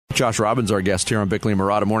Josh Robbins, our guest here on Bickley and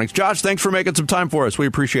Murata Mornings. Josh, thanks for making some time for us. We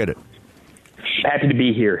appreciate it. Happy to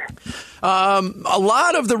be here. A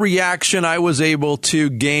lot of the reaction I was able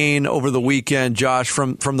to gain over the weekend, Josh,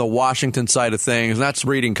 from the Washington side of things, and that's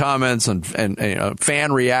reading comments and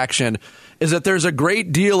fan reaction, is that there's a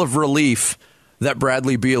great deal of relief that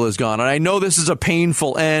Bradley Beal is gone. And I know this is a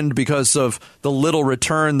painful end because of the little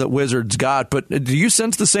return that Wizards got, but do you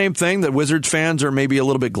sense the same thing, that Wizards fans are maybe a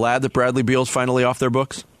little bit glad that Bradley Beal's finally off their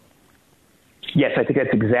books? Yes, I think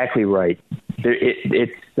that's exactly right.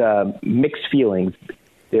 It's mixed feelings.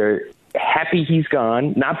 They're happy he's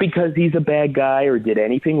gone, not because he's a bad guy or did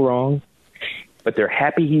anything wrong, but they're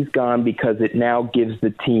happy he's gone because it now gives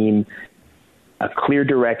the team a clear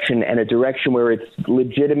direction, and a direction where it's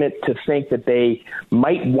legitimate to think that they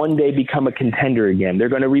might one day become a contender again. They're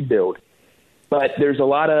going to rebuild. But there's a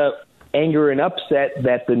lot of anger and upset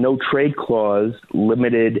that the no-trade clause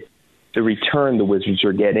limited the return the Wizards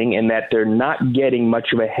are getting, and that they're not getting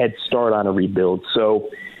much of a head start on a rebuild. So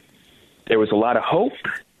there was a lot of hope,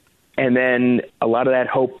 and then a lot of that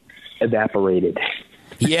hope evaporated.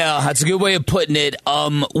 Yeah, that's a good way of putting it.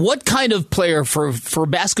 What kind of player, for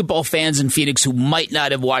basketball fans in Phoenix who might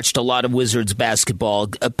not have watched a lot of Wizards basketball,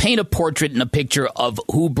 paint a portrait and a picture of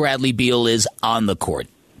who Bradley Beal is on the court?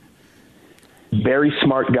 Very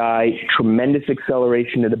smart guy, tremendous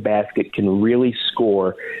acceleration to the basket, can really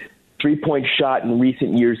score. Three-point shot in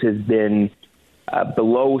recent years has been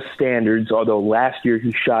below standards, although last year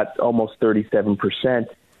he shot almost 37%.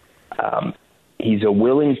 He's a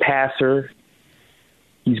willing passer.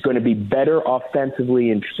 He's going to be better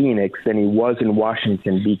offensively in Phoenix than he was in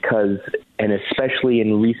Washington because, and especially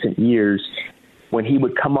in recent years, when he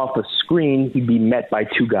would come off a screen, he'd be met by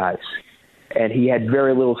two guys. And he had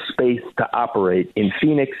very little space to operate. In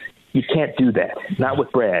Phoenix, you can't do that. Not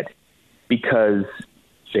with Brad, because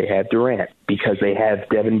they have Durant, because they have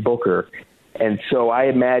Devin Booker. And so I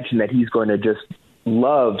imagine that he's going to just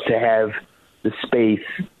love to have the space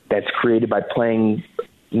that's created by playing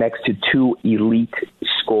next to two elite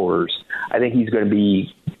scorers. I think he's going to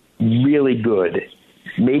be really good,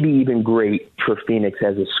 maybe even great for Phoenix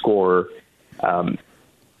as a scorer,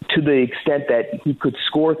 to the extent that he could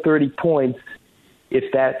score 30 points if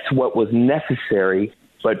that's what was necessary,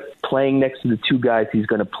 but playing next to the two guys he's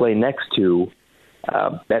going to play next to,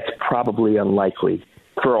 that's probably unlikely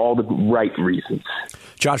for all the right reasons.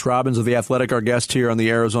 Josh Robbins of The Athletic, our guest here on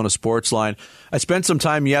the Arizona Sports Line. I spent some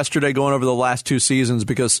time yesterday going over the last two seasons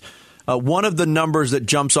because one of the numbers that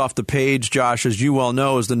jumps off the page, Josh, as you well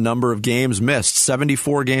know, is the number of games missed.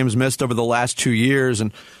 74 games missed over the last 2 years.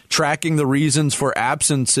 And tracking the reasons for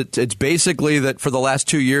absence, it's basically that for the last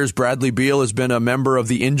 2 years, Bradley Beal has been a member of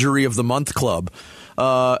the Injury of the Month Club.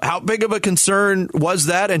 How big of a concern was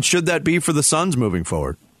that, and should that be for the Suns moving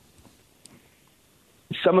forward?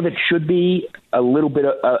 Some of it should be, a little bit,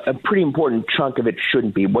 a pretty important chunk of it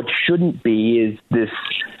shouldn't be. What shouldn't be is this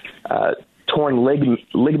torn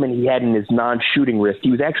ligament he had in his non-shooting wrist.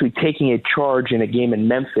 He was actually taking a charge in a game in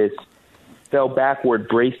Memphis, fell backward,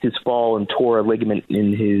 braced his fall, and tore a ligament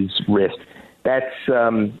in his wrist. That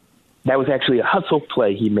was actually a hustle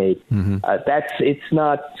play he made. Mm-hmm.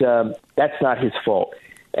 That's not his fault.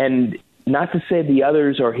 And not to say the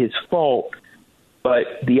others are his fault, but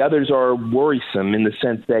the others are worrisome in the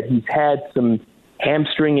sense that he's had some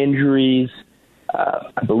hamstring injuries,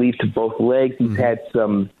 I believe, to both legs. He's had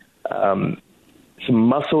some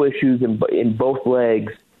muscle issues in both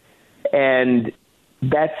legs, and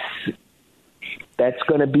that's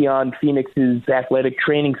going to be on Phoenix's athletic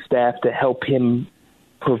training staff to help him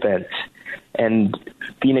prevent. And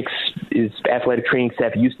Phoenix's athletic training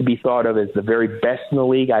staff used to be thought of as the very best in the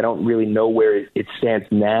league. I don't really know where it stands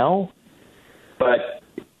now, but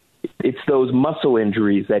it's those muscle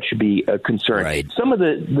injuries that should be a concern. Right. Some of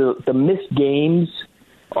the missed games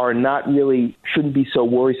shouldn't be so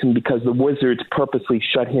worrisome because the Wizards purposely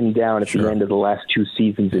shut him down at the end of the last two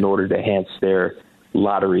seasons in order to enhance their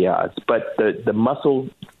lottery odds. But the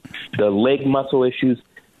leg muscle issues,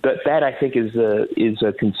 that I think is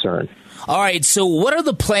a concern. All right, so what are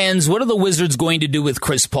the plans? What are the Wizards going to do with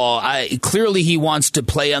Chris Paul? Clearly, he wants to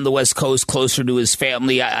play on the West Coast closer to his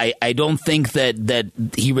family. I don't think that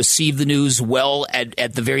he received the news well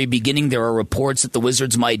at the very beginning. There are reports that the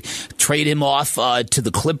Wizards might trade him off to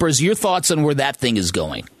the Clippers. Your thoughts on where that thing is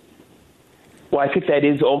going? Well, I think that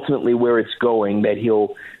is ultimately where it's going, that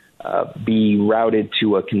he'll be routed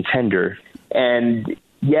to a contender. And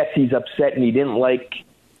yes, he's upset and he didn't like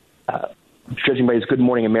judging by his Good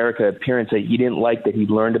Morning America appearance, that he didn't like that he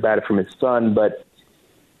learned about it from his son,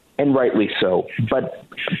 and rightly so. But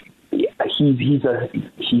he's a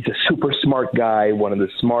super smart guy, one of the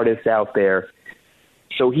smartest out there.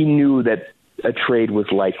 So he knew that a trade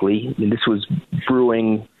was likely. And this was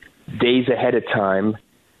brewing days ahead of time.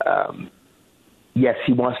 Yes,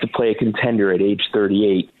 he wants to play a contender at age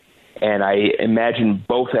 38, and I imagine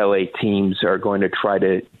both LA teams are going to try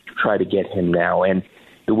to get him now. And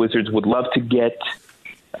the Wizards would love to get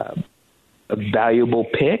a valuable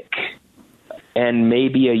pick and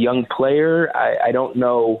maybe a young player. I don't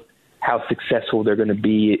know how successful they're going to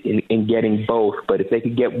be in getting both, but if they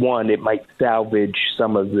could get one, it might salvage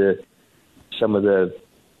some of the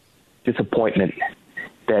disappointment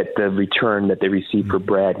that the return that they received for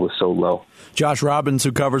Brad was so low. Josh Robbins,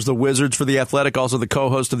 who covers the Wizards for The Athletic, also the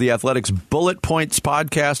co-host of The Athletic's Bullet Points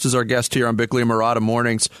podcast, is our guest here on Bickley and Murata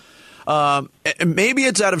Mornings. Maybe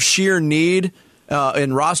it's out of sheer need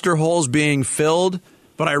in roster holes being filled,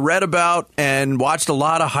 but I read about and watched a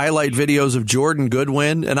lot of highlight videos of Jordan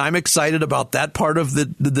Goodwin, and I'm excited about that part of the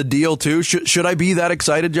deal, too. Should I be that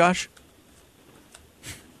excited, Josh?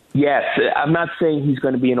 Yes. I'm not saying he's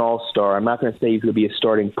going to be an all-star. I'm not going to say he's going to be a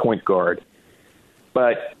starting point guard.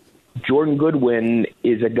 But Jordan Goodwin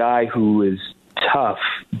is a guy who is tough,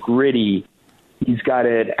 gritty. He's got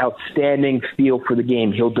an outstanding feel for the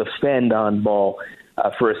game. He'll defend on ball.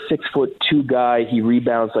 For a 6'2" guy, he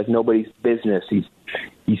rebounds like nobody's business. He's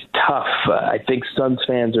tough. I think Suns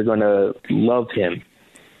fans are going to love him.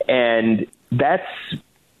 And that's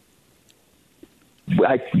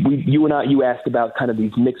you asked about kind of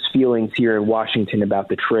these mixed feelings here in Washington about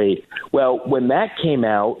the trade. Well, when that came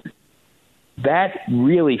out, that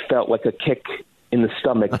really felt like a kick in the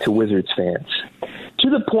stomach to Wizards fans, to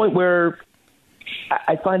the point where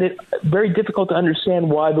I find it very difficult to understand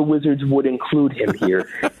why the Wizards would include him here,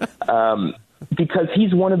 because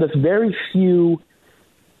he's one of the very few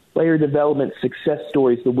player development success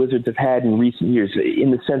stories the Wizards have had in recent years,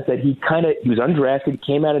 in the sense that he was undrafted,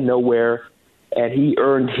 came out of nowhere, and he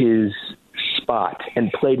earned his spot and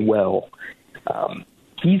played well.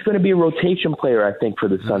 He's going to be a rotation player, I think, for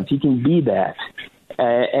the Suns. He can be that.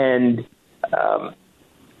 And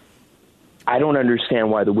I don't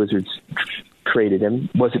understand why the Wizards traded him.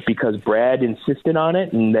 Was it because Brad insisted on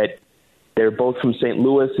it and that they're both from St.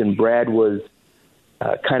 Louis and Brad was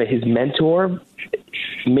kind of his mentor?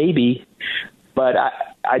 Maybe. But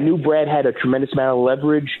I knew Brad had a tremendous amount of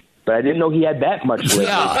leverage, but I didn't know he had that much leverage.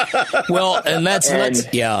 Yeah. Well, and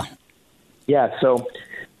yeah. Yeah, so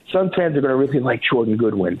Suns fans are going to really like Jordan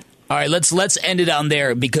Goodwin. All right, let's end it on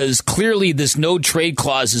there, because clearly this no trade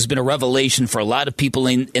clause has been a revelation for a lot of people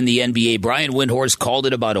in the NBA. Brian Windhorst called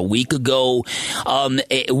it about a week ago.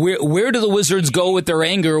 Where do the Wizards go with their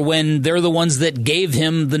anger when they're the ones that gave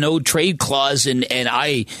him the no trade clause? And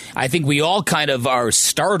I think we all kind of are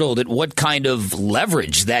startled at what kind of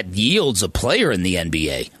leverage that yields a player in the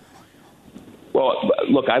NBA. Well,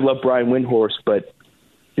 look, I love Brian Windhorst, but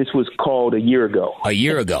this was called a year ago.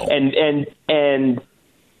 And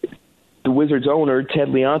the Wizards owner, Ted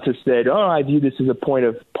Leonsis, said, I view this as a point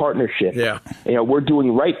of partnership. Yeah. We're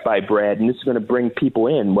doing right by Brad, and this is going to bring people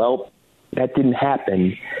in. Well, that didn't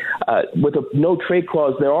happen. With a no-trade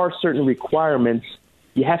clause, there are certain requirements.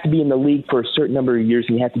 You have to be in the league for a certain number of years,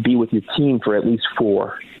 and you have to be with your team for at least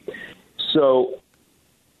 4. So,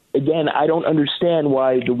 again, I don't understand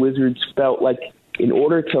why the Wizards felt like in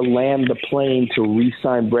order to land the plane to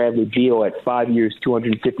re-sign Bradley Beal at 5 years,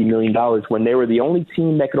 $250 million, when they were the only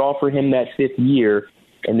team that could offer him that 5th year,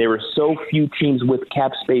 and there were so few teams with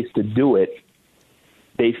cap space to do it,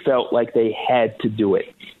 they felt like they had to do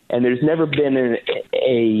it. And there's never been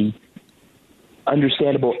a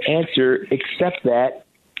understandable answer except that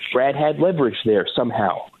Brad had leverage there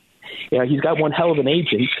somehow. He's got one hell of an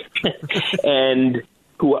agent, and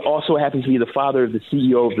who also happens to be the father of the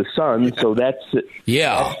CEO of the Suns, so that's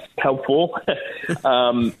helpful.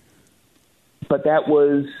 But that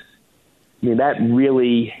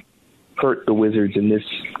really hurt the Wizards in this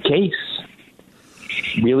case.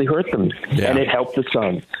 Really hurt them, and it helped the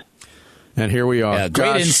Suns. And here we are.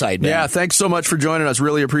 Great insight, man. Yeah, thanks so much for joining us.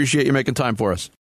 Really appreciate you making time for us.